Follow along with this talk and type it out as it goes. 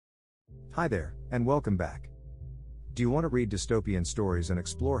Hi there, and welcome back. Do you want to read dystopian stories and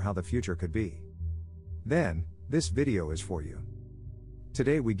explore how the future could be? Then, this video is for you.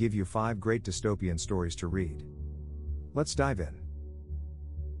 Today we give you 5 great dystopian stories to read. Let's dive in.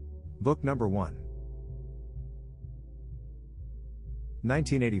 Book number 1.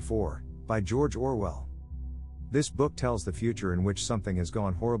 1984, by George Orwell. This book tells the future in which something has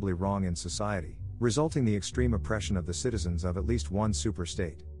gone horribly wrong in society, resulting in the extreme oppression of the citizens of at least one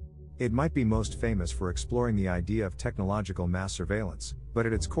superstate. It might be most famous for exploring the idea of technological mass surveillance, but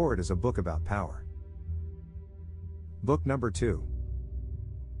at its core it is a book about power. Book number 2.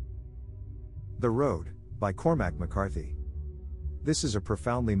 The Road, by Cormac McCarthy. This is a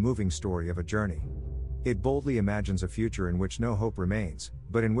profoundly moving story of a journey. It boldly imagines a future in which no hope remains,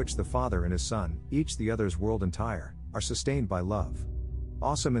 but in which the father and his son, each the other's world entire, are sustained by love.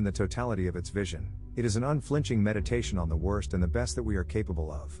 Awesome in the totality of its vision, it is an unflinching meditation on the worst and the best that we are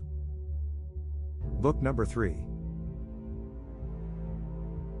capable of. Book number 3.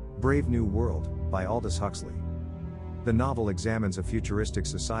 Brave New World, by Aldous Huxley. The novel examines a futuristic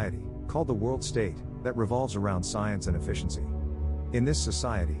society, called the World State, that revolves around science and efficiency. In this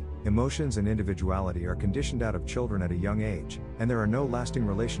society, emotions and individuality are conditioned out of children at a young age, and there are no lasting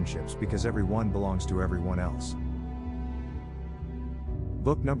relationships because everyone belongs to everyone else.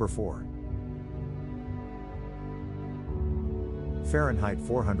 Book number 4. Fahrenheit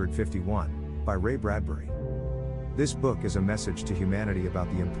 451, by Ray Bradbury. This book is a message to humanity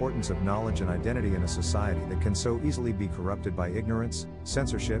about the importance of knowledge and identity in a society that can so easily be corrupted by ignorance,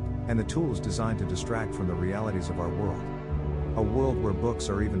 censorship, and the tools designed to distract from the realities of our world. A world where books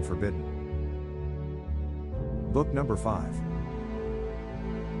are even forbidden. Book number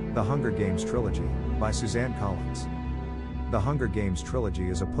 5. The Hunger Games Trilogy, by Suzanne. The Hunger Games Trilogy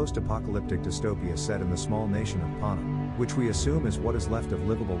is a post-apocalyptic dystopia set in the small nation of Panem, which we assume is what is left of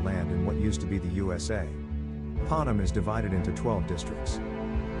livable land in what used to be the USA. Panem is divided into 12 districts.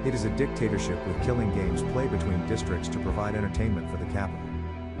 It is a dictatorship with killing games played between districts to provide entertainment for the capital.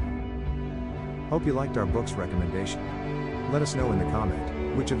 Hope you liked our book's recommendation. Let us know in the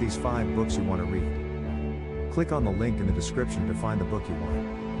comment which of these 5 books you want to read. Click on the link in the description to find the book you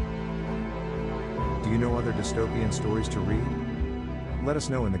want. Do you know other dystopian stories to read? Let us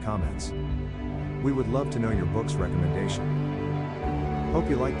know in the comments. We would love to know your book's recommendation. Hope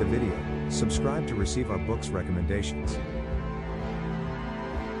you liked the video. Subscribe to receive our book's recommendations.